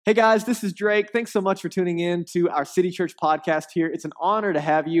Hey guys, this is Drake. Thanks so much for tuning in to our City Church podcast here. It's an honor to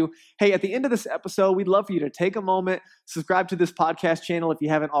have you. Hey, at the end of this episode, we'd love for you to take a moment, subscribe to this podcast channel if you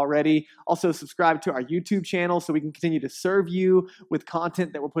haven't already. Also, subscribe to our YouTube channel so we can continue to serve you with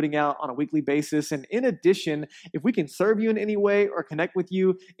content that we're putting out on a weekly basis. And in addition, if we can serve you in any way or connect with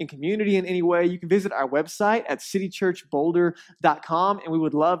you in community in any way, you can visit our website at citychurchboulder.com, and we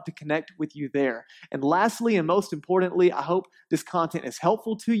would love to connect with you there. And lastly, and most importantly, I hope this content is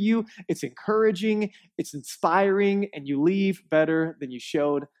helpful to you. It's encouraging, it's inspiring, and you leave better than you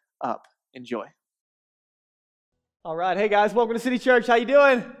showed up. Enjoy. All right. Hey guys, welcome to City Church. How you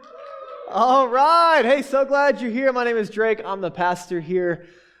doing? All right. Hey, so glad you're here. My name is Drake. I'm the pastor here.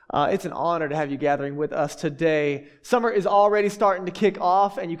 It's an honor to have you gathering with us today. Summer is already starting to kick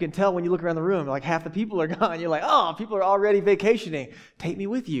off, and you can tell when you look around the room, like half the people are gone. You're like, oh, people are already vacationing. Take me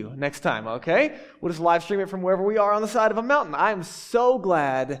with you next time, okay? We'll just live stream it from wherever we are on the side of a mountain. I am so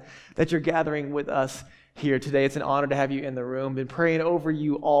glad that you're gathering with us here today. It's an honor to have you in the room. Been praying over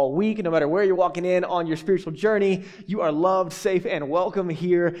you all week. No matter where you're walking in on your spiritual journey, you are loved, safe, and welcome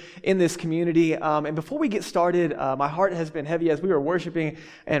here in this community. And before we get started, my heart has been heavy as we were worshiping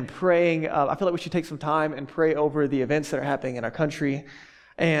and praying. I feel like we should take some time and pray over the events that are happening in our country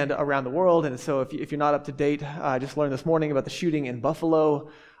and around the world. And so if you're not up to date, I just learned this morning about the shooting in Buffalo,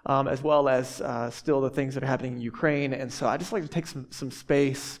 as well as still the things that are happening in Ukraine. And so I just like to take some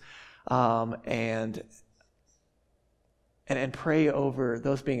space and pray over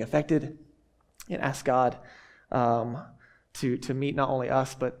those being affected and ask God to meet not only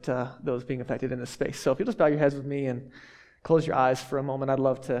us, but those being affected in this space. So if you'll just bow your heads with me and close your eyes for a moment, I'd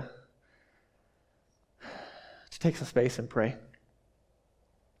love to take some space and pray.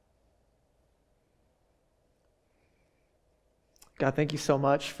 God, thank you so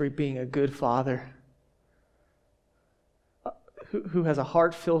much for being a good Father who has a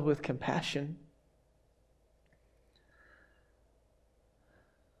heart filled with compassion.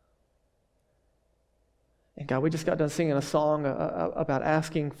 And God, we just got done singing a song about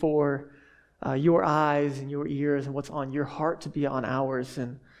asking for your eyes and your ears and what's on your heart to be on ours.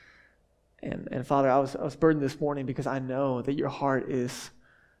 And Father, I was burdened this morning because I know that your heart is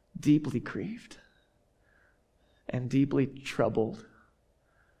deeply grieved and deeply troubled.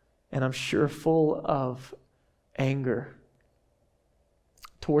 And I'm sure full of anger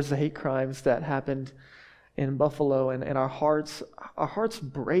towards the hate crimes that happened in Buffalo. And our hearts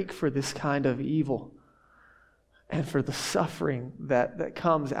break for this kind of evil. And for the suffering that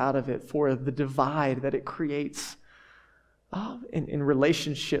comes out of it, for the divide that it creates in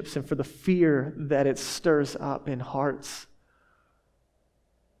relationships, and for the fear that it stirs up in hearts.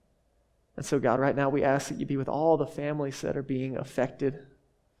 And so, God, right now we ask that you be with all the families that are being affected.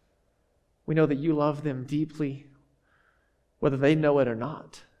 We know that you love them deeply, whether they know it or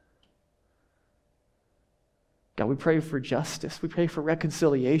not. God, we pray for justice. We pray for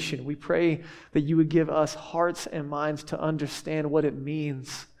reconciliation. We pray that you would give us hearts and minds to understand what it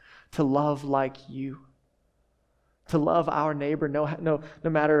means to love like you, to love our neighbor no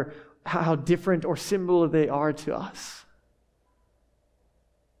matter how different or similar they are to us.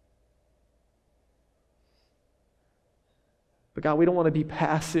 But God, we don't want to be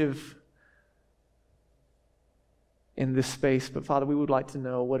passive in this space, but Father, we would like to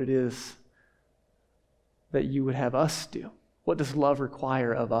know what it is that you would have us do. What does love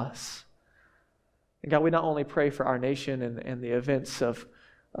require of us? And God, we not only pray for our nation and the events of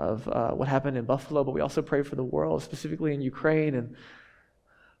what happened in Buffalo, but we also pray for the world, specifically in Ukraine, and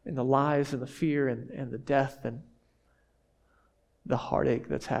in the lies and the fear and the death and the heartache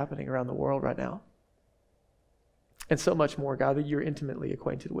that's happening around the world right now. And so much more, God, that you're intimately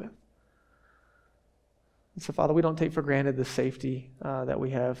acquainted with. And so, Father, we don't take for granted the safety that we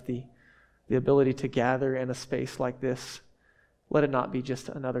have, the ability to gather in a space like this. Let it not be just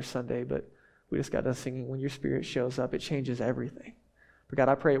another Sunday, but we just got done singing, when your Spirit shows up, it changes everything. But God,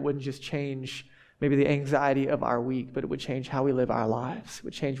 I pray it wouldn't just change maybe the anxiety of our week, but it would change how we live our lives. It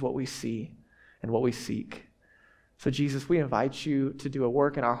would change what we see and what we seek. So Jesus, we invite you to do a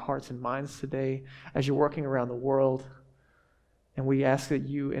work in our hearts and minds today as you're working around the world. And we ask that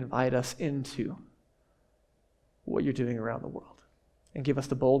you invite us into what you're doing around the world. And give us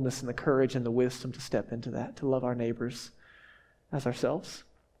the boldness and the courage and the wisdom to step into that, to love our neighbors as ourselves.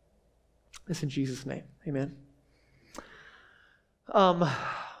 It's in Jesus' name. Amen.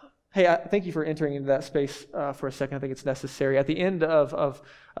 Hey, thank you for entering into that space for a second. I think it's necessary. At the end of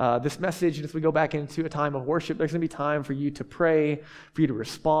this message, and as we go back into a time of worship, there's going to be time for you to pray, for you to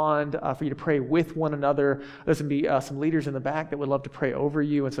respond, for you to pray with one another. There's going to be some leaders in the back that would love to pray over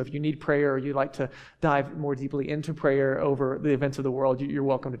you. And so if you need prayer or you'd like to dive more deeply into prayer over the events of the world, you're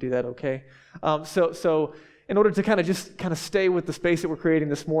welcome to do that, okay? So in order to kind of stay with the space that we're creating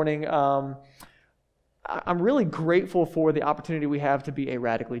this morning, I'm really grateful for the opportunity we have to be a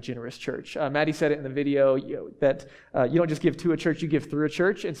radically generous church. Maddie said it in the video that you don't just give to a church, you give through a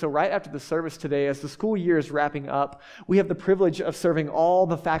church. And so right after the service today, as the school year is wrapping up, we have the privilege of serving all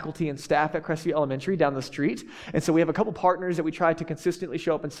the faculty and staff at Crestview Elementary down the street. And so we have a couple partners that we try to consistently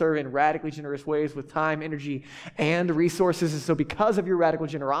show up and serve in radically generous ways with time, energy, and resources. And so because of your radical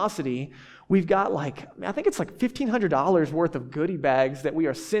generosity, we've got I think it's $1,500 worth of goodie bags that we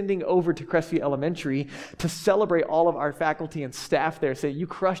are sending over to Crestview Elementary to celebrate all of our faculty and staff there. Say, you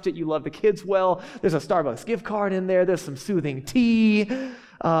crushed it, you love the kids well. There's a Starbucks gift card in there. There's some soothing tea.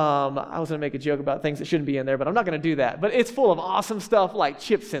 I was going to make a joke about things that shouldn't be in there, but I'm not going to do that. But it's full of awesome stuff like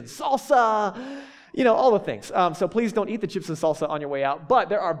chips and salsa. All the things. So please don't eat the chips and salsa on your way out. But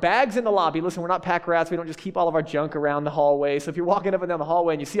there are bags in the lobby. Listen, we're not pack rats. We don't just keep all of our junk around the hallway. So if you're walking up and down the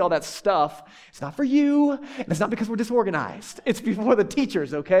hallway and you see all that stuff, it's not for you, and it's not because we're disorganized. It's for the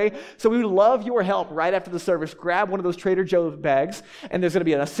teachers, okay? So we would love your help right after the service. Grab one of those Trader Joe's bags, and there's going to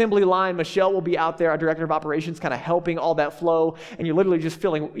be an assembly line. Michelle will be out there, our director of operations, kind of helping all that flow, and you're literally just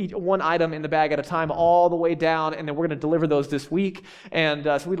filling one item in the bag at a time all the way down, and then we're going to deliver those this week. And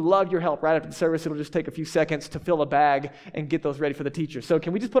so we'd love your help right after the service. It'll just take a few seconds to fill a bag and get those ready for the teachers. So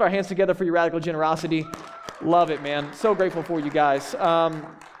can we just put our hands together for your radical generosity? Love it, man. So grateful for you guys.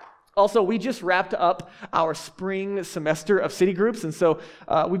 Also, we just wrapped up our spring semester of city groups, and so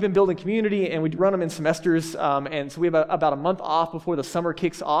we've been building community, and we run them in semesters, and so we have about a month off before the summer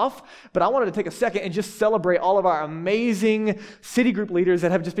kicks off. But I wanted to take a second and just celebrate all of our amazing city group leaders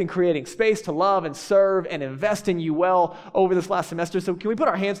that have just been creating space to love and serve and invest in you well over this last semester. So can we put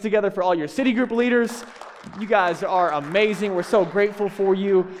our hands together for all your city group leaders? You guys are amazing. We're so grateful for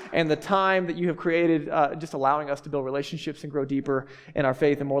you and the time that you have created, just allowing us to build relationships and grow deeper in our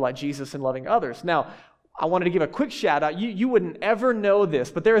faith and more like Jesus and loving others. Now, I wanted to give a quick shout out. You wouldn't ever know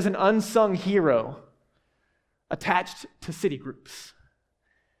this, but there is an unsung hero attached to city groups.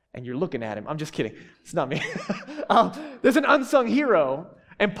 And you're looking at him. I'm just kidding. It's not me. There's an unsung hero.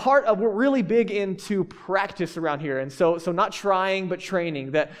 And we're really big into practice around here. And so not trying, but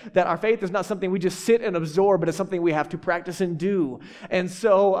training. That our faith is not something we just sit and absorb, but it's something we have to practice and do. And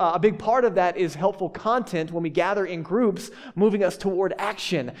so a big part of that is helpful content when we gather in groups, moving us toward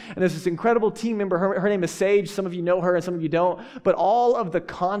action. And there's this incredible team member, her name is Sage. Some of you know her and some of you don't. But all of the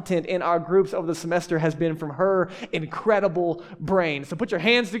content in our groups over the semester has been from her incredible brain. So put your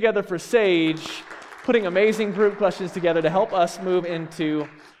hands together for Sage, putting amazing group questions together to help us move into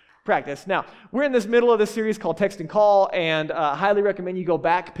practice. Now, we're in this middle of this series called Text and Call, and I highly recommend you go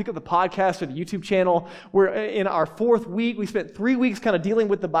back, pick up the podcast or the YouTube channel. We're in our 4th week. We spent 3 weeks kind of dealing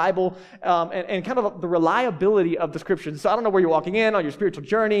with the Bible and kind of the reliability of the Scriptures. So I don't know where you're walking in on your spiritual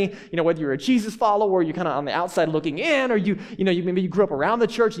journey, whether you're a Jesus follower or you're kind of on the outside looking in, or maybe you grew up around the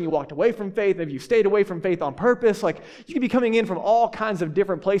church and you walked away from faith, maybe you stayed away from faith on purpose. You could be coming in from all kinds of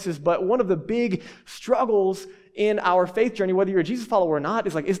different places, but one of the big struggles in our faith journey, whether you're a Jesus follower or not,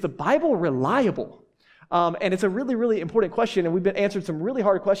 is the Bible reliable? And it's a really, really important question, and we've been answered some really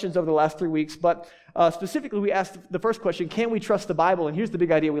hard questions over the last 3 weeks, but specifically we asked the first question, can we trust the Bible? And here's the big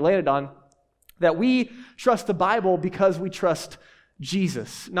idea we landed on, that we trust the Bible because we trust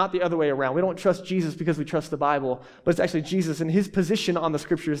Jesus, not the other way around. We don't trust Jesus because we trust the Bible, but it's actually Jesus and his position on the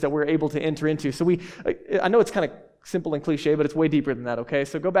Scriptures that we're able to enter into. So I know it's kind of simple and cliche, but it's way deeper than that, okay?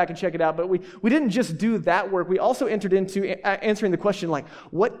 So go back and check it out. But we didn't just do that work. We also entered into answering the question,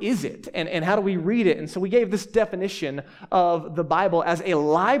 what is it? And how do we read it? And so we gave this definition of the Bible as a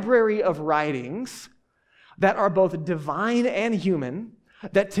library of writings that are both divine and human,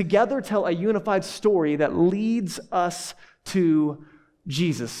 that together tell a unified story that leads us to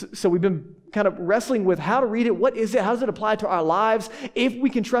Jesus. So we've been kind of wrestling with how to read it. What is it? How does it apply to our lives? If we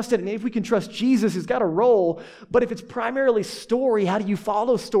can trust it, and if we can trust Jesus, it's got a role. But if it's primarily story, how do you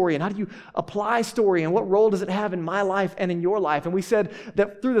follow story? And how do you apply story? And what role does it have in my life and in your life? And we said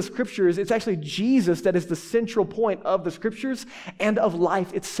that through the Scriptures, it's actually Jesus that is the central point of the Scriptures and of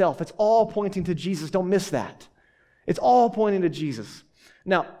life itself. It's all pointing to Jesus. Don't miss that. It's all pointing to Jesus.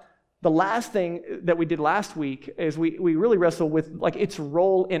 Now, the last thing that we did last week is we really wrestled with its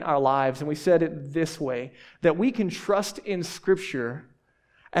role in our lives, and we said it this way, that we can trust in Scripture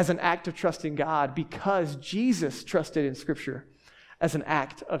as an act of trusting God because Jesus trusted in Scripture as an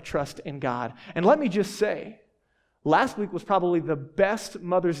act of trust in God. And let me just say, last week was probably the best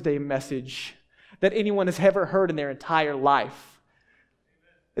Mother's Day message that anyone has ever heard in their entire life.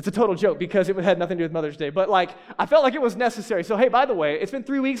 It's a total joke because it had nothing to do with Mother's Day, but I felt like it was necessary. So hey, by the way, it's been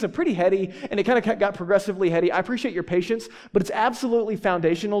 3 weeks of pretty heady, and it kind of got progressively heady. I appreciate your patience, but it's absolutely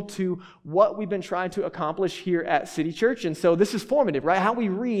foundational to what we've been trying to accomplish here at City Church. And so this is formative, right? How we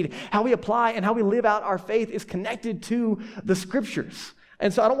read, how we apply, and how we live out our faith is connected to the Scriptures.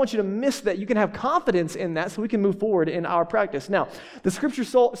 And so I don't want you to miss that. You can have confidence in that so we can move forward in our practice. Now, the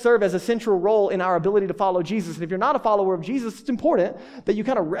Scriptures serve as a central role in our ability to follow Jesus. And if you're not a follower of Jesus, it's important that you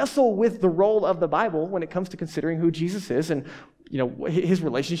kind of wrestle with the role of the Bible when it comes to considering who Jesus is and, his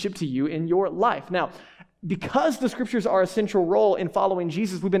relationship to you in your life. Now, because the Scriptures are a central role in following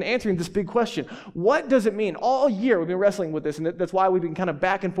Jesus, we've been answering this big question. What does it mean? All year we've been wrestling with this, and that's why we've been kind of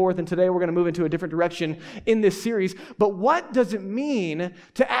back and forth, and today we're going to move into a different direction in this series. But what does it mean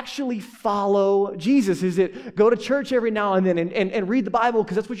to actually follow Jesus? Is it go to church every now and then and read the Bible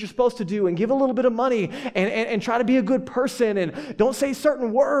because that's what you're supposed to do, and give a little bit of money and try to be a good person and don't say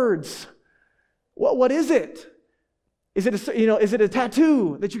certain words? What is it? Is it a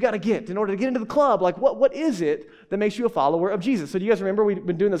tattoo that you got to get in order to get into the club? What is it that makes you a follower of Jesus? So do you guys remember we've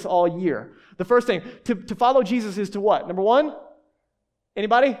been doing this all year? The first thing, to follow Jesus is to what? Number one?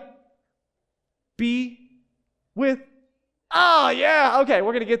 Anybody? Be with. Oh, yeah. Okay,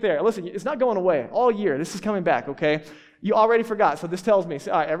 we're going to get there. Listen, it's not going away all year. This is coming back, okay? You already forgot, so this tells me.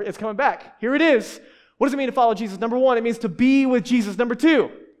 All right, it's coming back. Here it is. What does it mean to follow Jesus? Number one, it means to be with Jesus. Number two,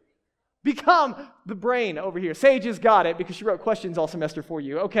 become the brain over here. Sage has got it because she wrote questions all semester for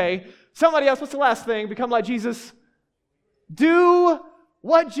you. Okay. Somebody else, what's the last thing? Become like Jesus. Do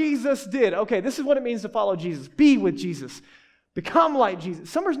what Jesus did. Okay, this is what it means to follow Jesus. Be with Jesus. Become like Jesus.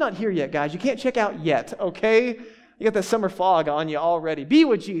 Summer's not here yet, guys. You can't check out yet, okay? You got that summer fog on you already. Be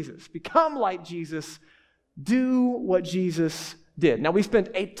with Jesus. Become like Jesus. Do what Jesus did. Now, we spent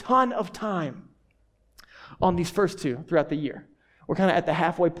a ton of time on these first two throughout the year. We're kind of at the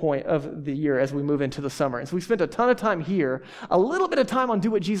halfway point of the year as we move into the summer. And so we spent a ton of time here, a little bit of time on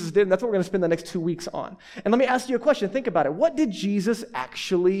do what Jesus did, and that's what we're going to spend the next 2 weeks on. And let me ask you a question. Think about it. What did Jesus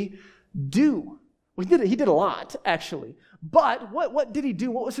actually do? Well, he did a lot, actually. But what did he do?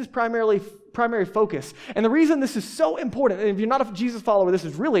 What was his primary focus? And the reason this is so important, and if you're not a Jesus follower, this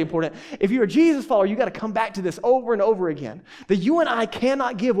is really important. If you're a Jesus follower, you got to come back to this over and over again. That you and I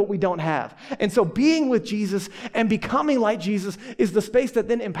cannot give what we don't have. And so being with Jesus and becoming like Jesus is the space that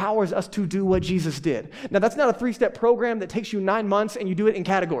then empowers us to do what Jesus did. Now, that's not a 3-step program that takes you 9 months and you do it in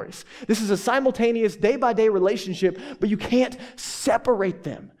categories. This is a simultaneous day-by-day relationship, but you can't separate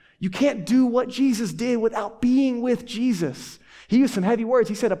them. You can't do what Jesus did without being with Jesus. He used some heavy words.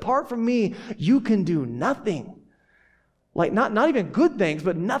 He said, apart from me, you can do nothing. Like not even good things,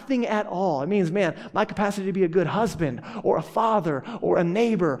 but nothing at all. It means, man, my capacity to be a good husband or a father or a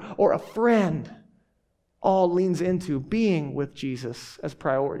neighbor or a friend all leans into being with Jesus as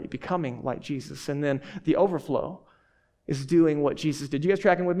priority, becoming like Jesus. And then the overflow is doing what Jesus did. You guys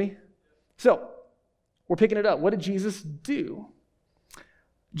tracking with me? So we're picking it up. What did Jesus do?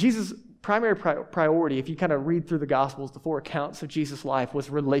 Jesus' primary priority, if you kind of read through the Gospels, the 4 accounts of Jesus' life, was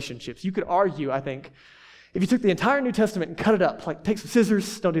relationships. You could argue, I think, if you took the entire New Testament and cut it up, like take some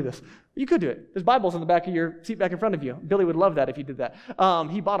scissors, don't do this. You could do it. There's Bibles in the back of your seat back in front of you. Billy would love that if you did that.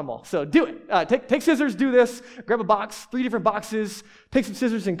 He bought them all. So do it. Take scissors, do this, grab a box, 3 different boxes, take some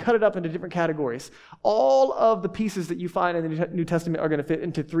scissors and cut it up into different categories. All of the pieces that you find in the New Testament are going to fit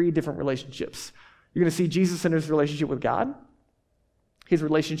into 3 different relationships. You're going to see Jesus in his relationship with God, his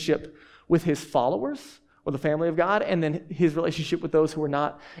relationship with his followers or the family of God, and then his relationship with those who are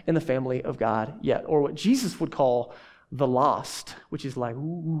not in the family of God yet, or what Jesus would call the lost, which is like,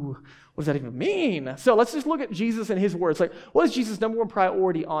 ooh, what does that even mean? So let's just look at Jesus and his words. Like, what is Jesus' number one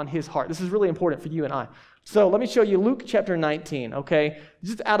priority on his heart? This is really important for you and I. So let me show you Luke chapter 19, okay?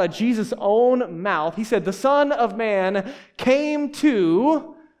 Just out of Jesus' own mouth, he said, the Son of Man came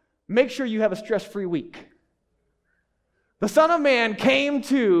to make sure you have a stress-free week. The Son of Man came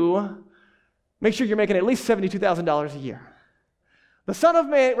to make sure you're making at least $72,000 a year. The Son of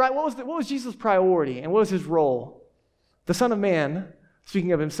Man, right, what was Jesus' priority and what was his role? The Son of Man,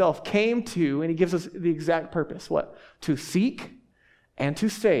 speaking of himself, came to, and he gives us the exact purpose, what? To seek and to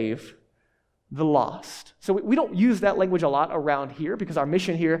save the lost. So we don't use that language a lot around here because our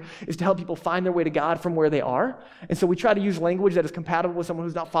mission here is to help people find their way to God from where they are. And so we try to use language that is compatible with someone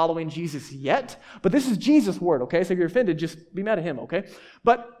who's not following Jesus yet. But this is Jesus' word, okay? So if you're offended, just be mad at him, okay?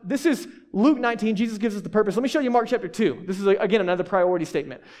 But this is Luke 19. Jesus gives us the purpose. Let me show you Mark chapter 2. This is, again, another priority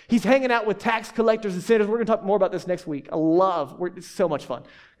statement. He's hanging out with tax collectors and sinners. We're going to talk more about this next week. It's so much fun.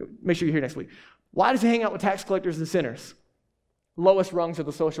 Make sure you're here next week. Why does he hang out with tax collectors and sinners? Lowest rungs of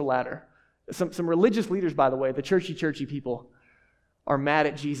the social ladder. Some religious leaders, by the way, the churchy people, are mad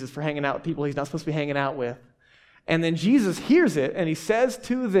at Jesus for hanging out with people he's not supposed to be hanging out with. And then Jesus hears it, and he says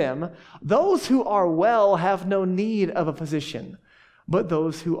to them, those who are well have no need of a physician, but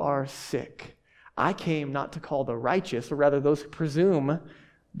those who are sick. I came not to call the righteous, or rather those who presume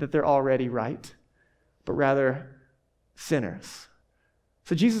that they're already right, but rather sinners.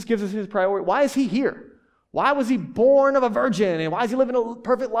 So Jesus gives us his priority. Why is he here? Why was he born of a virgin? And why is he living a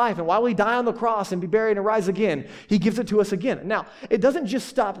perfect life? And why will he die on the cross and be buried and rise again? He gives it to us again. Now, it doesn't just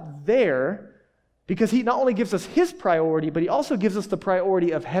stop there, because he not only gives us his priority, but he also gives us the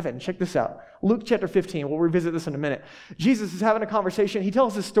priority of heaven. Check this out. Luke chapter 15. We'll revisit this in a minute. Jesus is having a conversation. He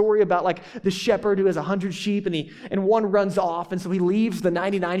tells a story about like the shepherd who has 100 sheep and one runs off. And so he leaves the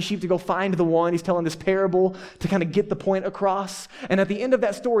 99 sheep to go find the one. He's telling this parable to kind of get the point across. And at the end of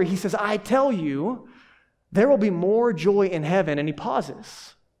that story, he says, I tell you, there will be more joy in heaven. And he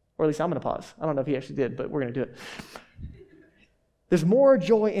pauses. Or at least I'm going to pause. I don't know if he actually did, but we're going to do it. There's more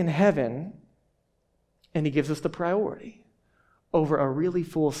joy in heaven. And he gives us the priority over a really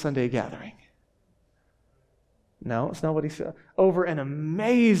full Sunday gathering. No, it's not what he said. Over an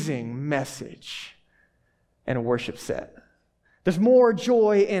amazing message and a worship set. There's more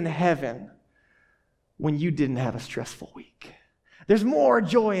joy in heaven when you didn't have a stressful week. There's more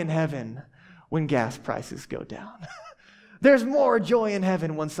joy in heaven when gas prices go down. There's more joy in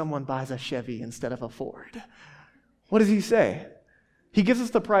heaven when someone buys a Chevy instead of a Ford. What does he say? He gives us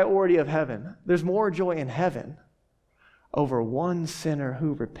the priority of heaven. There's more joy in heaven over one sinner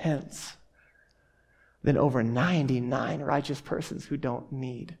who repents than over 99 righteous persons who don't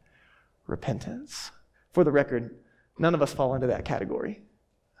need repentance. For the record, none of us fall into that category.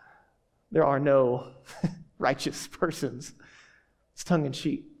 There are no righteous persons. It's tongue in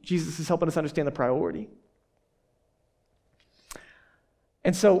cheek. Jesus is helping us understand the priority.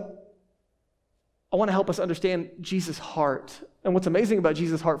 And so I want to help us understand Jesus' heart. And what's amazing about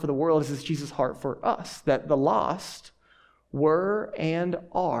Jesus' heart for the world is it's Jesus' heart for us, that the lost were and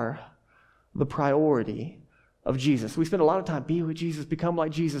are the priority of Jesus. We spend a lot of time, be with Jesus, become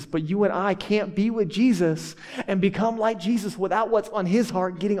like Jesus, but you and I can't be with Jesus and become like Jesus without what's on his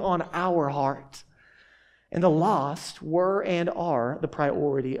heart getting on our heart. And the lost were and are the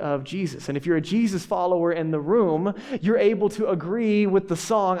priority of Jesus. And if you're a Jesus follower in the room, you're able to agree with the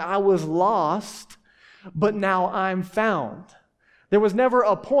song, I was lost, but now I'm found. There was never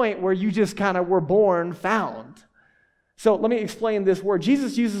a point where you just kind of were born found. So let me explain this word.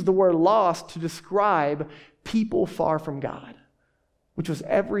 Jesus uses the word lost to describe people far from God, which was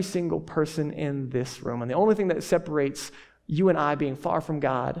every single person in this room. And the only thing that separates you and I being far from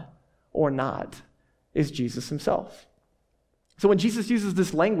God or not is Jesus himself. So when Jesus uses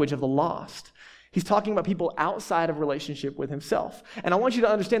this language of the lost, he's talking about people outside of relationship with himself. And I want you to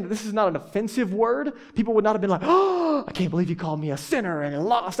understand that this is not an offensive word. People would not have been like, oh, I can't believe you called me a sinner and a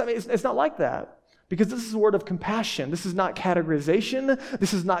lost. I mean, it's not like that. Because this is a word of compassion. This is not categorization.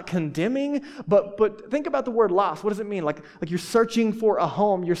 This is not condemning. But think about the word lost. What does it mean? Like you're searching for a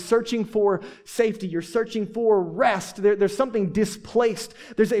home. You're searching for safety. You're searching for rest. There's something displaced.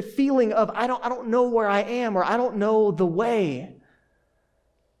 There's a feeling of, I don't know where I am, or I don't know the way.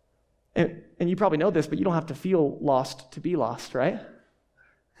 And you probably know this, but you don't have to feel lost to be lost, right?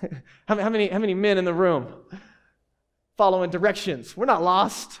 How many men in the room following directions? We're not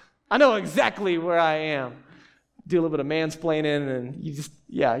lost. I know exactly where I am. Do a little bit of mansplaining and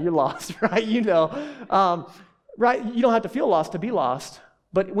you're lost, right? You know, right? You don't have to feel lost to be lost.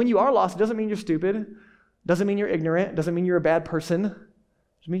 But when you are lost, it doesn't mean you're stupid. Doesn't mean you're ignorant. Doesn't mean you're a bad person. It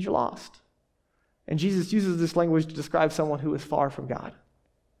just means you're lost. And Jesus uses this language to describe someone who is far from God.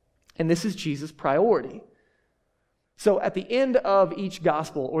 And this is Jesus' priority. So at the end of each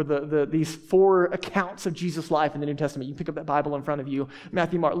gospel, or these 4 accounts of Jesus' life in the New Testament, you can pick up that Bible in front of you,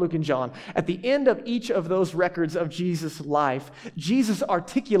 Matthew, Mark, Luke, and John. At the end of each of those records of Jesus' life, Jesus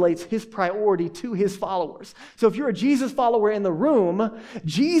articulates his priority to his followers. So if you're a Jesus follower in the room,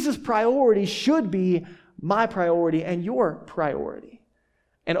 Jesus' priority should be my priority and your priority.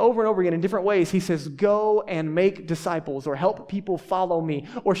 And over and over again in different ways, he says, go and make disciples, or help people follow me,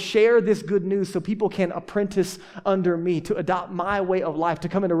 or share this good news so people can apprentice under me, to adopt my way of life, to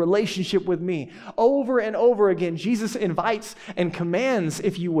come into relationship with me. Over and over again, Jesus invites and commands,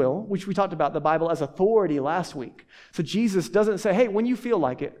 if you will, which we talked about the Bible as authority last week. So Jesus doesn't say, hey, when you feel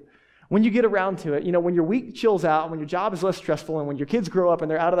like it, when you get around to it, when your week chills out, when your job is less stressful, and when your kids grow up and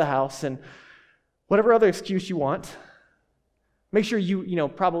they're out of the house, and whatever other excuse you want, make sure you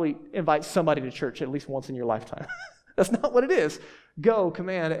probably invite somebody to church at least once in your lifetime. That's not what it is. Go,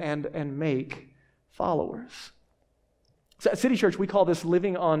 command, and make followers. So at City Church, we call this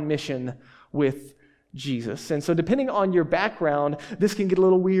living on mission with Jesus. And so depending on your background, this can get a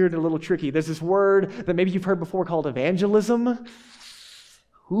little weird and a little tricky. There's this word that maybe you've heard before called evangelism.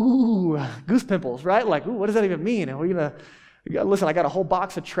 Ooh, goose pimples, right? Like, ooh, what does that even mean? And listen, I got a whole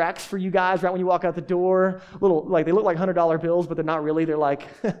box of tracts for you guys right when you walk out the door. They look like $100 bills, but they're not really. They're like,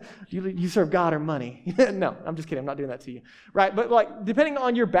 you serve God or money. No, I'm just kidding. I'm not doing that to you, right? But depending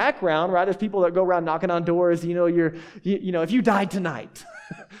on your background, right? There's people that go around knocking on doors. If you died tonight,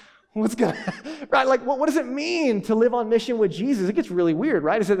 what's right? Like, what does it mean to live on mission with Jesus? It gets really weird,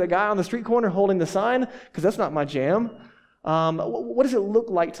 right? Is it the guy on the street corner holding the sign? Because that's not my jam. What does it look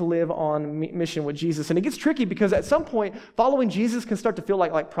like to live on mission with Jesus? And it gets tricky because at some point, following Jesus can start to feel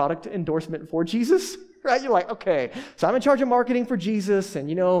like product endorsement for Jesus, right? You're like, okay, so I'm in charge of marketing for Jesus, and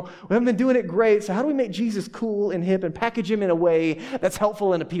we haven't been doing it great, so how do we make Jesus cool and hip and package him in a way that's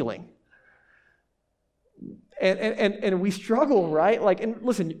helpful and appealing? And we struggle, right? And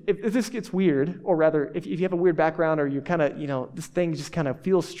listen, if this gets weird, or rather, if you have a weird background, or you kind of, this thing just kind of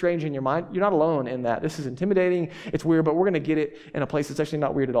feels strange in your mind, you're not alone in that. This is intimidating, it's weird, but we're going to get it in a place that's actually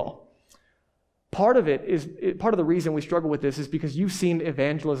not weird at all. Part of the reason we struggle with this is because you've seen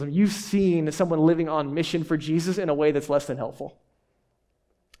evangelism, you've seen someone living on mission for Jesus in a way that's less than helpful.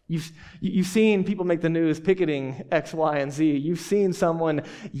 You've seen people make the news picketing X, Y, and Z. You've seen someone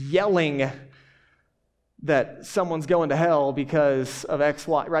yelling that someone's going to hell because of X,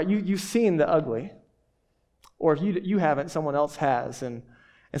 Y, right? You've seen the ugly. Or if you haven't, someone else has. And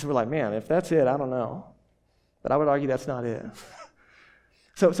so we're like, man, if that's it, I don't know. But I would argue that's not it.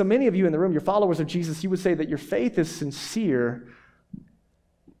 So many of you in the room, you're followers of Jesus, you would say that your faith is sincere.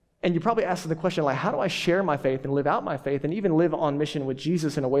 And you're probably asking the question, how do I share my faith and live out my faith and even live on mission with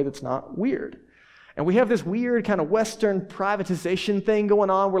Jesus in a way that's not weird? And we have this weird kind of Western privatization thing going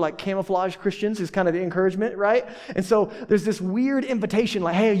on where camouflage Christians is kind of the encouragement, right? And so there's this weird invitation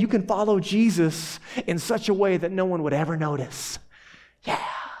hey, you can follow Jesus in such a way that no one would ever notice. Yeah,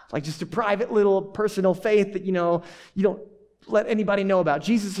 just a private little personal faith that, you don't let anybody know about.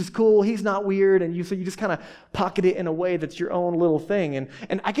 Jesus is cool, he's not weird, and so you just kind of pocket it in a way that's your own little thing.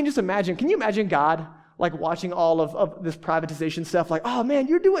 And I can just imagine, can you imagine God watching all of this privatization stuff, oh man,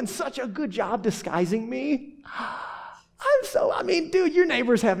 you're doing such a good job disguising me. Dude, your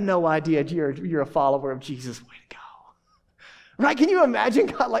neighbors have no idea you're a follower of Jesus. Way to go. Right? Can you imagine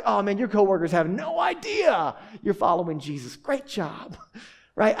God oh man, your coworkers have no idea you're following Jesus. Great job.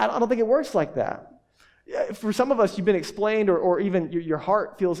 Right? I don't think it works like that. For some of us, you've been explained, or even your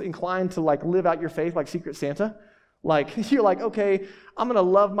heart feels inclined to live out your faith like Secret Santa. You're okay, I'm going to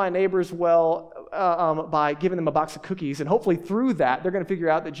love my neighbors well by giving them a box of cookies. And hopefully through that, they're going to figure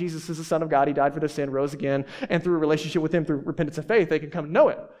out that Jesus is the Son of God. He died for their sin, rose again. And through a relationship with him, through repentance and faith, they can come to know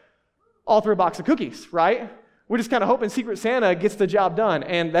it. All through a box of cookies, right? We're just kind of hoping Secret Santa gets the job done.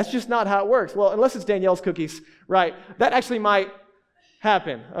 And that's just not how it works. Well, unless it's Danielle's cookies, right? That actually might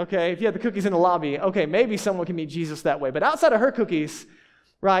happen, okay? If you have the cookies in the lobby, okay, maybe someone can meet Jesus that way. But outside of her cookies,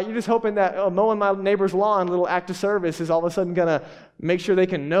 right, you're just hoping that mowing my neighbor's lawn, little act of service, is all of a sudden going to make sure they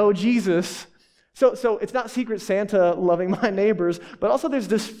can know Jesus. So it's not Secret Santa loving my neighbors, but also there's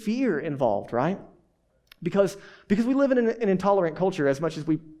this fear involved, right? Because we live in an intolerant culture as much as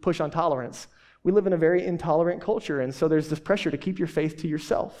we push on tolerance. We live in a very intolerant culture, and so there's this pressure to keep your faith to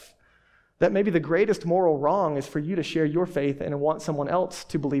yourself. That maybe the greatest moral wrong is for you to share your faith and want someone else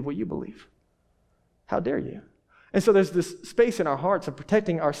to believe what you believe. How dare you? And so there's this space in our hearts of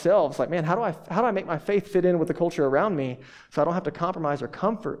protecting ourselves. Man, how do I make my faith fit in with the culture around me so I don't have to compromise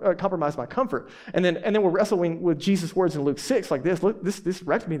my comfort? And then we're wrestling with Jesus' words in Luke 6 like this. Look, this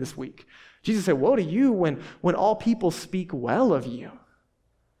wrecked me this week. Jesus said, "Woe to you when all people speak well of you.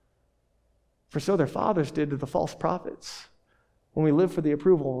 For so their fathers did to the false prophets when we live for the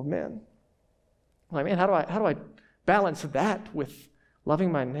approval of men." Man, how do I balance that with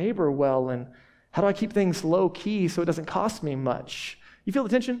loving my neighbor well, and how do I keep things low key so it doesn't cost me much? You feel the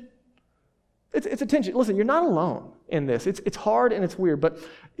tension? It's a tension. Listen, you're not alone in this. It's hard and it's weird, but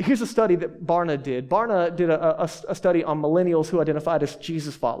here's a study that Barna did. Barna did a study on millennials who identified as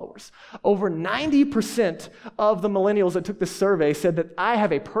Jesus followers. Over 90% of the millennials that took this survey said that I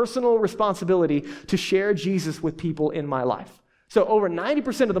have a personal responsibility to share Jesus with people in my life. So over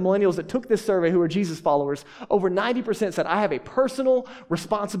 90% of the millennials that took this survey who are Jesus followers, over 90% said I have a personal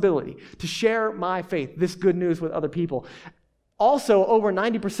responsibility to share my faith, this good news with other people. Also, over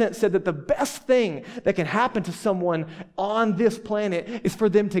 90% said that the best thing that can happen to someone on this planet is for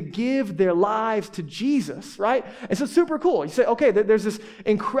them to give their lives to Jesus, right? And so it's super cool. You say, okay, there's this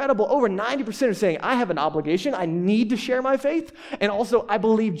incredible, over 90% are saying, I have an obligation, I need to share my faith, and also I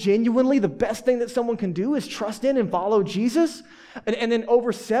believe genuinely the best thing that someone can do is trust in and follow Jesus. And then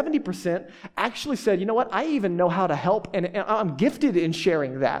over 70% actually said, you know what, I even know how to help, and I'm gifted in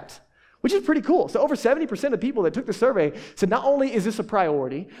sharing that. Which is pretty cool. So over 70% of people that took the survey said, not only is this a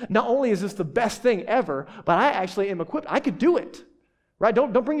priority, not only is this the best thing ever, but I actually am equipped. I could do it, right?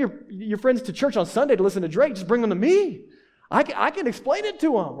 Don't bring your friends to church on Sunday to listen to Drake. Just bring them to me. I can explain it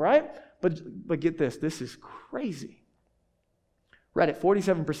to them, right? But get this. This is crazy. Right at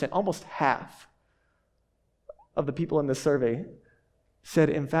 47%, almost half of the people in this survey said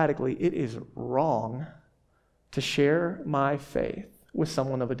emphatically, it is wrong to share my faith with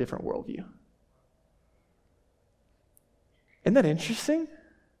someone of a different worldview. Isn't that interesting?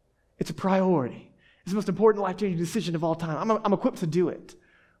 It's a priority. It's the most important life-changing decision of all time. I'm equipped to do it.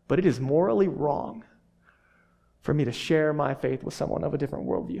 But it is morally wrong for me to share my faith with someone of a different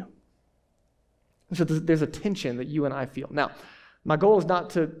worldview. So there's a tension that you and I feel. Now, my goal is not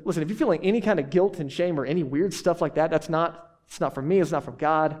to, listen, if you're feeling any kind of guilt and shame or any weird stuff like that, it's not from me, it's not from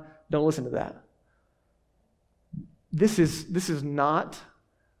God. Don't listen to that. This is not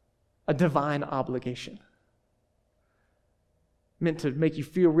a divine obligation meant to make you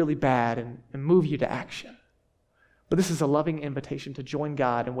feel really bad and move you to action. But this is a loving invitation to join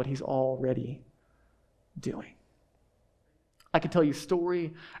God in what he's already doing. I could tell you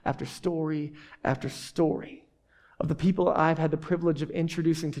story after story after story of the people I've had the privilege of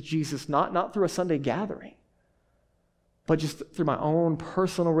introducing to Jesus, not through a Sunday gathering, but just through my own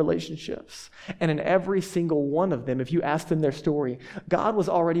personal relationships. And in every single one of them, if you ask them their story, God was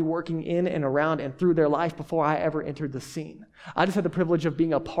already working in and around and through their life before I ever entered the scene. I just had the privilege of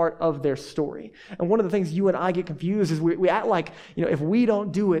being a part of their story. And one of the things you and I get confused is we act like, if we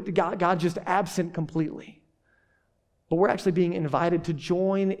don't do it, God's just absent completely. But we're actually being invited to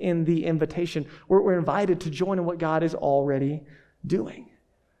join in the invitation. We're invited to join in what God is already doing.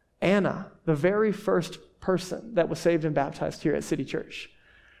 Anna, the very first person that was saved and baptized here at City Church,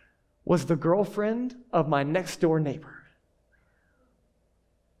 was the girlfriend of my next door neighbor.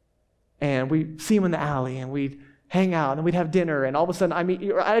 And we'd see him in the alley and we'd hang out and we'd have dinner, and all of a sudden I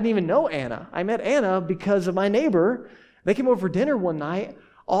didn't even know Anna. I met Anna because of my neighbor. They came over for dinner one night.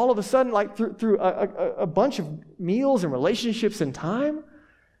 All of a sudden, like through a bunch of meals and relationships and time,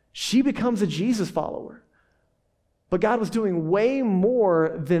 she becomes a Jesus follower. But God was doing way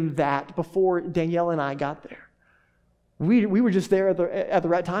more than that before Danielle and I got there. We were just there at the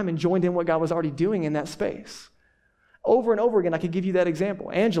right time and joined in what God was already doing in that space. Over and over again, I could give you that example.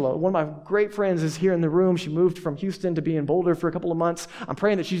 Angela, one of my great friends, is here in the room. She moved from Houston to be in Boulder for a couple of months. I'm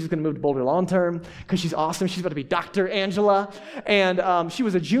praying that she's just going to move to Boulder long term because she's awesome. She's about to be Dr. Angela. And she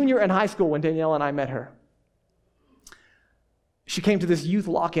was a junior in high school when Danielle and I met her. She came to this youth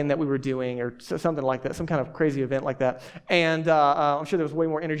lock-in that we were doing or something like that, some kind of crazy event like that. And I'm sure there was way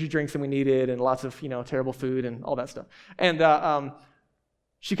more energy drinks than we needed and lots of, terrible food and all that stuff. And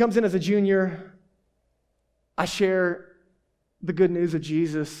she comes in as a junior. I share the good news of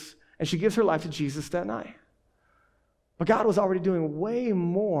Jesus, and she gives her life to Jesus that night. But God was already doing way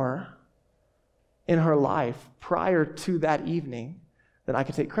more in her life prior to that evening than I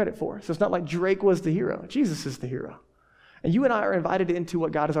could take credit for. So it's not like Drake was the hero. Jesus is the hero. And you and I are invited into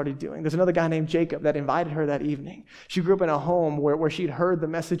what God is already doing. There's another guy named Jacob that invited her that evening. She grew up in a home where she'd heard the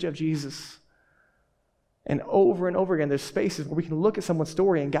message of Jesus. And over again, there's spaces where we can look at someone's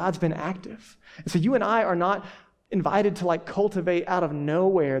story and God's been active. And so you and I are not invited to cultivate out of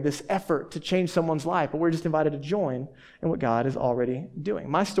nowhere this effort to change someone's life, but we're just invited to join in what God is already doing.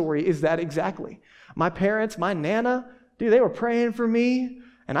 My story is that exactly. My parents, my Nana, they were praying for me,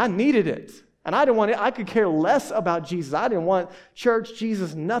 and I needed it. And I didn't want it. I could care less about Jesus. I didn't want church,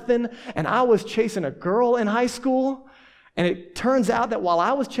 Jesus, nothing. And I was chasing a girl in high school. And it turns out that while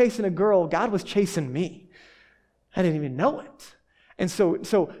I was chasing a girl, God was chasing me. I didn't even know it. And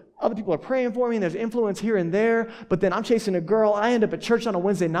so other people are praying for me, and there's influence here and there. But then I'm chasing a girl. I end up at church on a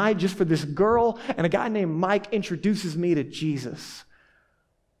Wednesday night just for this girl. And a guy named Mike introduces me to Jesus.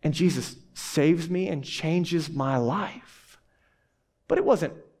 And Jesus saves me and changes my life. But it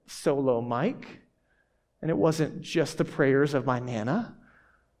wasn't solo Mike, and it wasn't just the prayers of my Nana,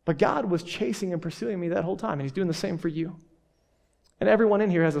 but God was chasing and pursuing me that whole time, and he's doing the same for you. And everyone in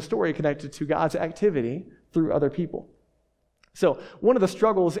here has a story connected to God's activity through other people. So one of the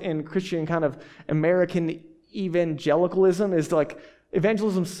struggles in Christian kind of American evangelicalism is like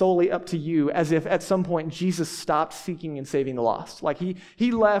evangelism solely up to you, as if at some point Jesus stopped seeking and saving the lost. Like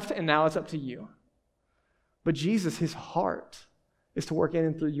he left and now it's up to you. But Jesus, his heart is to work in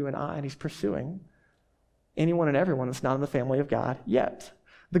and through you and I, and he's pursuing anyone and everyone that's not in the family of God yet.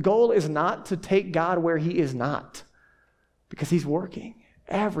 The goal is not to take God where he is not, because he's working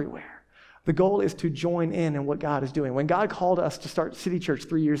everywhere. The goal is to join in what God is doing. When God called us to start City Church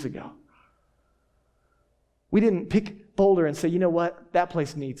 3 years ago, we didn't pick Boulder and say, you know what, that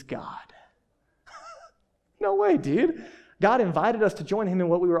place needs God. No way, dude. God invited us to join him in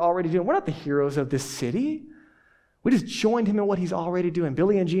what we were already doing. We're not the heroes of this city. We just joined him in what he's already doing.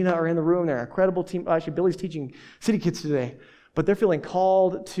 Billy and Gina are in the room. They're an incredible team. Actually, Billy's teaching City Kids today. But they're feeling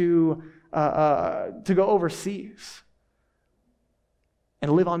called to go overseas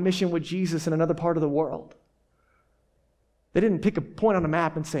and live on mission with Jesus in another part of the world. They didn't pick a point on a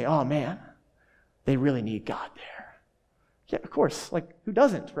map and say, oh man, they really need God there. Yeah, of course. Like, who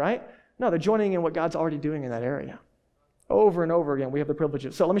doesn't, right? No, they're joining in what God's already doing in that area. Over and over again, we have the privilege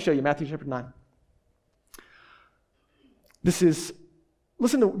of. So let me show you Matthew chapter 9.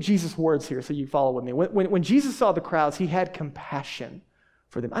 Listen to Jesus' words here so you follow with me. When Jesus saw the crowds, he had compassion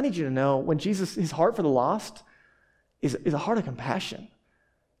for them. I need you to know, when Jesus, his heart for the lost is a heart of compassion.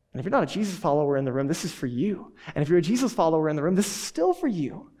 And if you're not a Jesus follower in the room, this is for you. And if you're a Jesus follower in the room, this is still for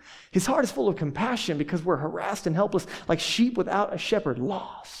you. His heart is full of compassion because we're harassed and helpless, like sheep without a shepherd,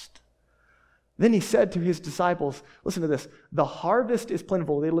 lost. Then he said to his disciples, listen to this, the harvest is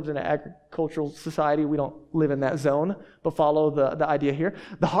plentiful. They lived in an agricultural society. We don't live in that zone, but follow the idea here.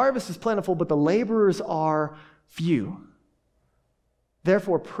 The harvest is plentiful, but the laborers are few.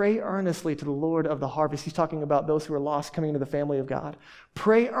 Therefore, pray earnestly to the Lord of the harvest. He's talking about those who are lost coming into the family of God.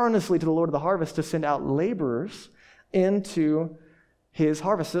 Pray earnestly to the Lord of the harvest to send out laborers into his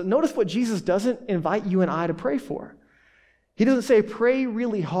harvest. So notice what Jesus doesn't invite you and I to pray for. He doesn't say, pray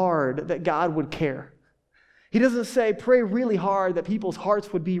really hard that God would care. He doesn't say, pray really hard that people's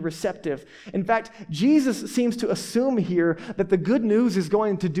hearts would be receptive. In fact, Jesus seems to assume here that the good news is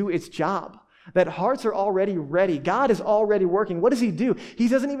going to do its job, that hearts are already ready. God is already working. What does he do? He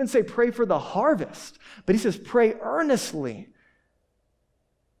doesn't even say, pray for the harvest, but he says, pray earnestly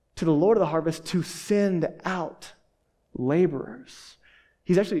to the Lord of the harvest to send out laborers.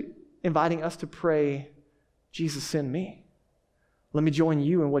 He's actually inviting us to pray, Jesus, send me. Let me join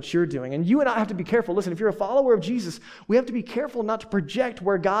you in what you're doing. And you and I have to be careful. Listen, if you're a follower of Jesus, we have to be careful not to project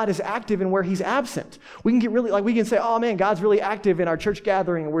where God is active and where he's absent. We can get really, we can say, oh man, God's really active in our church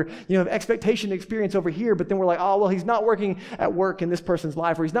gathering, and we're, have expectation experience over here, but then we're like, oh, well, he's not working at work in this person's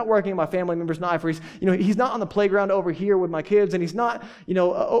life, or he's not working in my family member's life, or he's not on the playground over here with my kids, and he's not,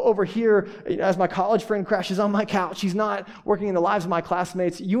 over here as my college friend crashes on my couch. He's not working in the lives of my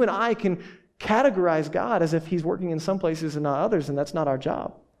classmates. You and I can categorize God as if he's working in some places and not others, and that's not our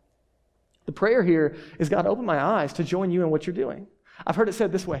job. The prayer here is, God, open my eyes to join you in what you're doing. I've heard it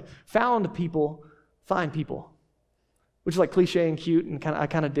said this way, found people, find people, which is like cliche and cute, and I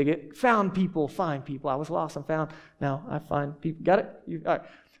kind of dig it. Found people, find people. I was lost, I'm found. Now I find people. Got it? All right.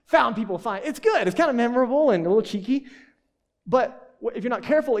 Found people, find. It's good. It's kind of memorable and a little cheeky, but if you're not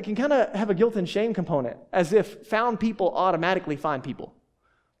careful, it can kind of have a guilt and shame component, as if found people automatically find people.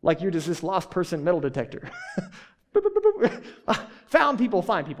 Like you're just this lost person metal detector. Found people,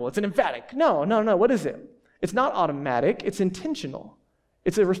 find people. It's an emphatic. No. What is it? It's not automatic. It's intentional.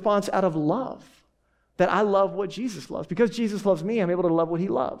 It's a response out of love. That I love what Jesus loves. Because Jesus loves me, I'm able to love what he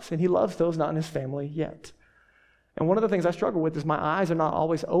loves. And he loves those not in his family yet. And one of the things I struggle with is my eyes are not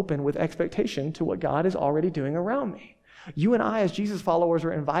always open with expectation to what God is already doing around me. You and I, as Jesus followers,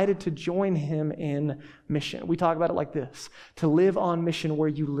 are invited to join him in mission. We talk about it like this, to live on mission where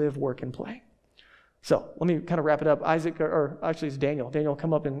you live, work, and play. So let me kind of wrap it up. Actually it's Daniel. Daniel,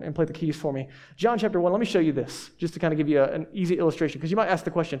 come up and play the keys for me. John chapter 1, let me show you this, just to kind of give you an easy illustration, because you might ask the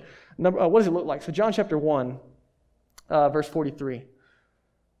question, what does it look like? So John chapter 1, verse 43.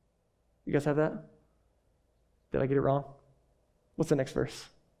 You guys have that? Did I get it wrong? What's the next verse?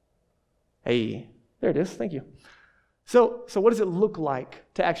 Hey, there it is. Thank you. So what does it look like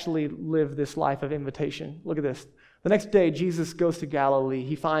to actually live this life of invitation? Look at this. The next day, Jesus goes to Galilee.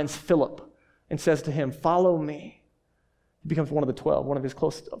 He finds Philip and says to him, follow me. He becomes one of the 12, one of his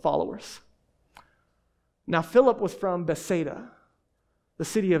close followers. Now, Philip was from Bethsaida, the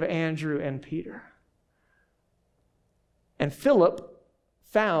city of Andrew and Peter. And Philip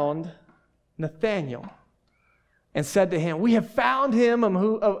found Nathanael and said to him, "We have found him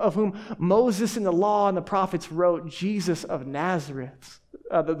of whom Moses in the law and the prophets wrote, Jesus of Nazareth,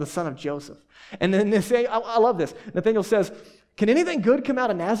 the son of Joseph." And then I love this. Nathanael says, "Can anything good come out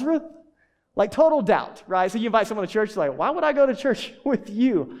of Nazareth?" Like total doubt, right? So you invite someone to church, like, "Why would I go to church with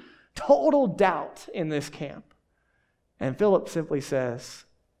you?" Total doubt in this camp. And Philip simply says,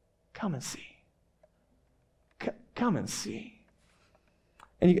 "Come and see. Come and see."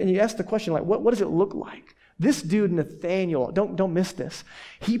 And you ask the question, like, what does it look like? This dude, Nathanael, don't miss this.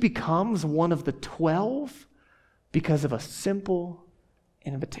 He becomes one of the 12 because of a simple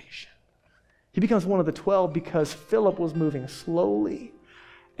invitation. He becomes one of the 12 because Philip was moving slowly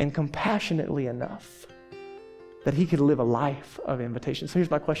and compassionately enough that he could live a life of invitation. So here's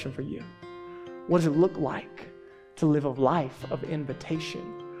my question for you. What does it look like to live a life of invitation?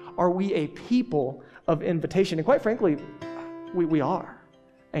 Are we a people of invitation? And quite frankly, we are,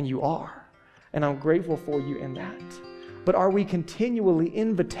 and you are. And I'm grateful for you in that. But are we continually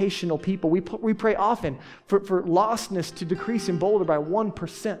invitational people? We pray often for lostness to decrease in Boulder by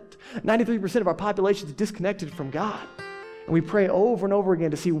 1%. 93% of our population is disconnected from God. And we pray over and over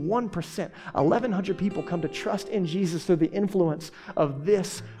again to see 1%, 1,100 people come to trust in Jesus through the influence of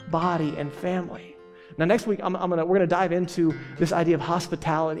this body and family. Now, next week, we're going to dive into this idea of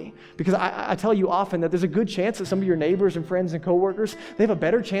hospitality, because I tell you often that there's a good chance that some of your neighbors and friends and coworkers, they have a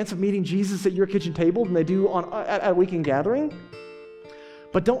better chance of meeting Jesus at your kitchen table than they do at a weekend gathering.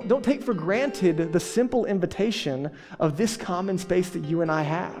 But don't take for granted the simple invitation of this common space that you and I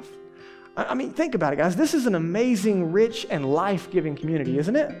have. I mean, think about it, guys. This is an amazing, rich, and life-giving community,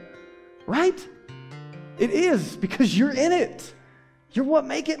 isn't it? Right? It is, because you're in it. You're what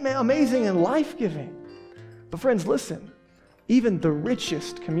make it amazing and life-giving. But friends, listen, even the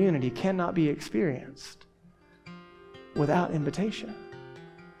richest community cannot be experienced without invitation.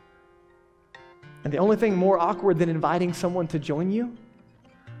 And the only thing more awkward than inviting someone to join you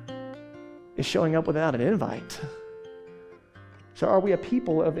is showing up without an invite. So are we a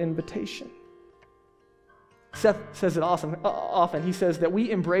people of invitation? Seth says it often. He says that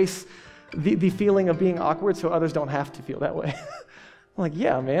we embrace the feeling of being awkward so others don't have to feel that way. I'm like,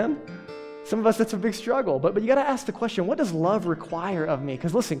 yeah, man. Some of us, that's a big struggle. But you got to ask the question, what does love require of me?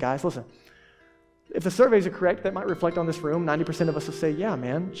 Because listen, guys, listen. If the surveys are correct, that might reflect on this room. 90% of us will say, yeah,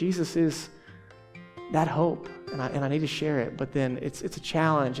 man, Jesus is that hope, and I need to share it. But then it's a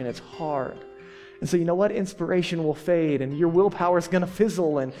challenge, and it's hard. And so you know what? Inspiration will fade, and your willpower is going to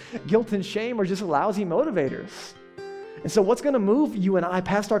fizzle, and guilt and shame are just lousy motivators. And so what's going to move you and I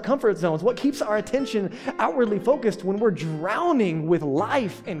past our comfort zones? What keeps our attention outwardly focused when we're drowning with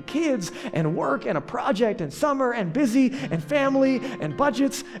life and kids and work and a project and summer and busy and family and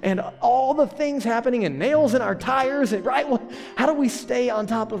budgets and all the things happening and nails in our tires? And right, well, how do we stay on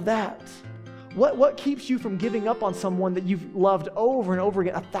top of that? What keeps you from giving up on someone that you've loved over and over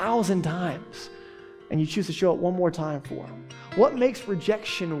again 1,000 times? And you choose to show up one more time for them? What makes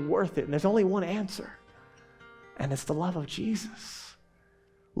rejection worth it? And there's only one answer, and it's the love of Jesus.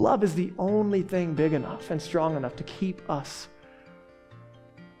 Love is the only thing big enough and strong enough to keep us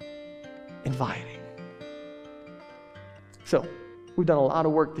inviting. So, we've done a lot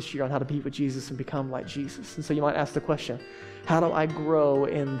of work this year on how to be with Jesus and become like Jesus. And so you might ask the question, how do I grow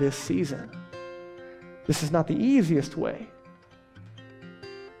in this season? This is not the easiest way,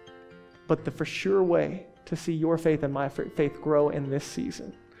 but the for sure way to see your faith and my faith grow in this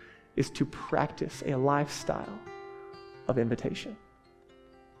season is to practice a lifestyle of invitation.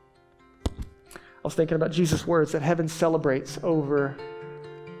 I was thinking about Jesus' words that heaven celebrates over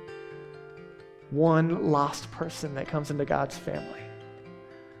one lost person that comes into God's family.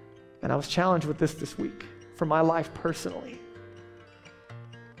 And I was challenged with this week for my life personally.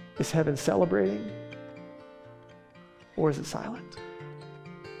 Is heaven celebrating, or is it silent?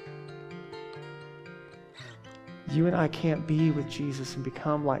 You and I can't be with Jesus and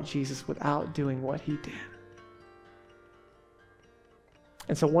become like Jesus without doing what he did.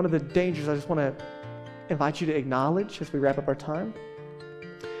 And so one of the dangers I just want to invite you to acknowledge as we wrap up our time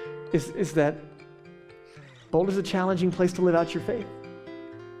is that Boulder is a challenging place to live out your faith.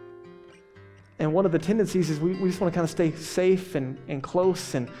 And one of the tendencies is we just want to kind of stay safe and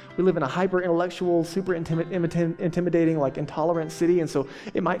close, and we live in a hyper-intellectual, super intimidating, like intolerant city, and so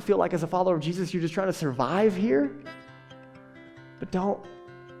it might feel like as a follower of Jesus, you're just trying to survive here. But don't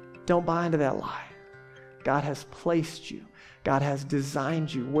buy into that lie. God has placed you. God has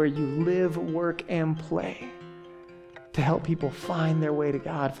designed you where you live, work, and play to help people find their way to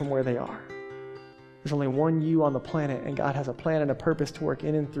God from where they are. There's only one you on the planet, and God has a plan and a purpose to work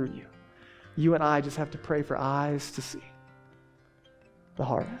in and through you. You and I just have to pray for eyes to see the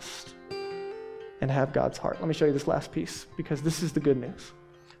harvest and have God's heart. Let me show you this last piece, because this is the good news.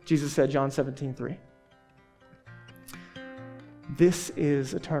 Jesus said, John 17:3, this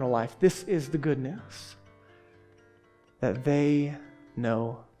is eternal life. This is the good news, that they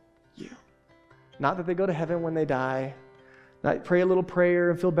know you. Not that they go to heaven when they die, not pray a little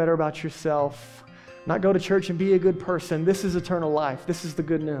prayer and feel better about yourself, not go to church and be a good person. This is eternal life. This is the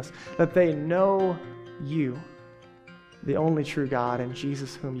good news, that they know you, the only true God, and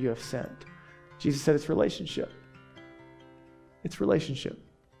Jesus whom you have sent. Jesus said it's relationship. It's relationship.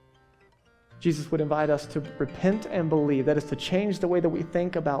 Jesus would invite us to repent and believe. That is to change the way that we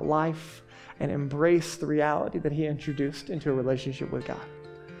think about life and embrace the reality that he introduced into a relationship with God.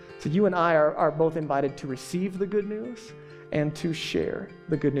 So you and I are both invited to receive the good news and to share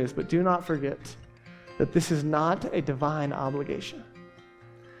the good news. But do not forget that this is not a divine obligation.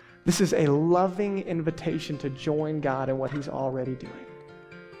 This is a loving invitation to join God in what he's already doing.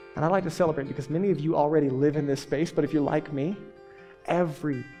 And I'd like to celebrate because many of you already live in this space, but if you're like me,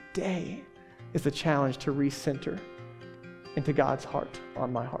 every day is a challenge to recenter into God's heart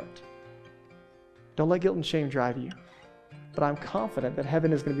on my heart. Don't let guilt and shame drive you. But I'm confident that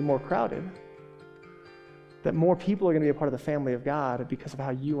heaven is going to be more crowded, that more people are going to be a part of the family of God because of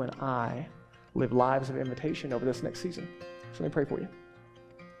how you and I live lives of invitation over this next season. So let me pray for you.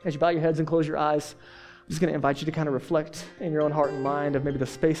 As you bow your heads and close your eyes, I'm just going to invite you to kind of reflect in your own heart and mind of maybe the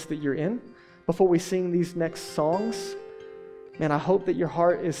space that you're in. Before we sing these next songs, man, I hope that your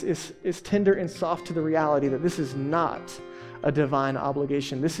heart is tender and soft to the reality that this is not a divine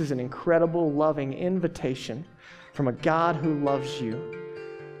obligation. This is an incredible, loving invitation from a God who loves you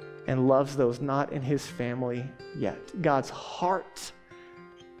and loves those not in his family yet. God's heart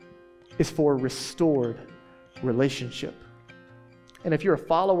is for restored relationship. And if you're a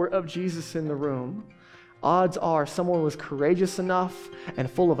follower of Jesus in the room, odds are someone was courageous enough and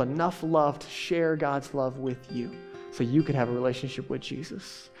full of enough love to share God's love with you so you could have a relationship with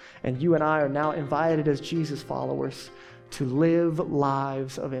Jesus. And you and I are now invited as Jesus followers to live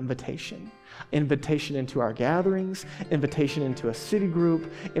lives of invitation. Invitation into our gatherings, invitation into a city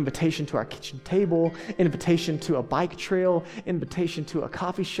group, invitation to our kitchen table, invitation to a bike trail, invitation to a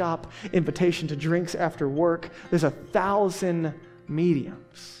coffee shop, invitation to drinks after work. There's 1,000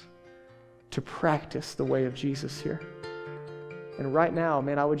 mediums to practice the way of Jesus here. And right now,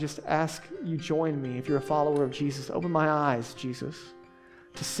 man, I would just ask you join me if you're a follower of Jesus. Open my eyes, Jesus,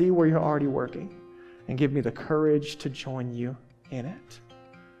 to see where you're already working and give me the courage to join you in it.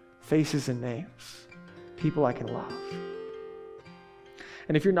 Faces and names, people I can love.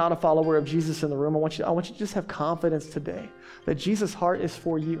 And if you're not a follower of Jesus in the room, I want you to just have confidence today that Jesus' heart is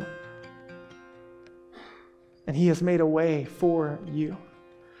for you. And he has made a way for you.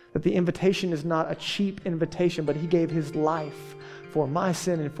 That the invitation is not a cheap invitation, but he gave his life for my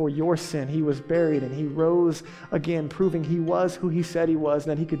sin and for your sin. He was buried and he rose again, proving he was who he said he was,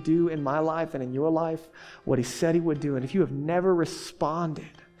 and that he could do in my life and in your life what he said he would do. And if you have never responded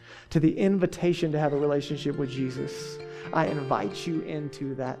to the invitation to have a relationship with Jesus, I invite you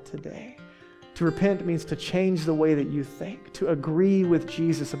into that today. To repent means to change the way that you think, to agree with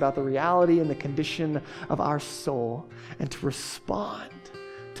Jesus about the reality and the condition of our soul, and to respond,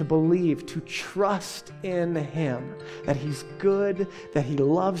 to believe, to trust in him, that he's good, that he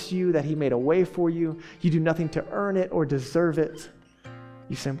loves you, that he made a way for you. You do nothing to earn it or deserve it.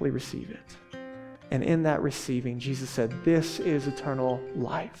 You simply receive it. And in that receiving, Jesus said, this is eternal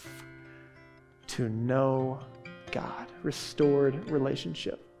life, to know God, restored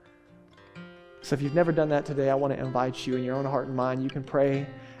relationship. So if you've never done that today, I want to invite you in your own heart and mind. You can pray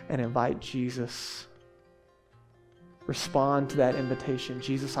and invite Jesus. Respond to that invitation.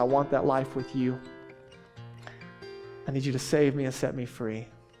 Jesus, I want that life with you. I need you to save me and set me free.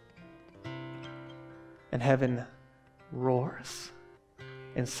 And heaven roars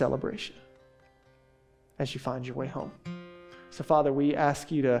in celebration as you find your way home. So Father, we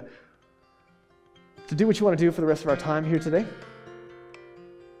ask you to do what you want to do for the rest of our time here today.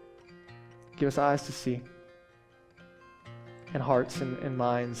 Give us eyes to see and hearts and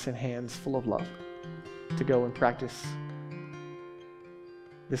minds and hands full of love to go and practice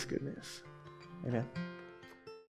this good news. Amen.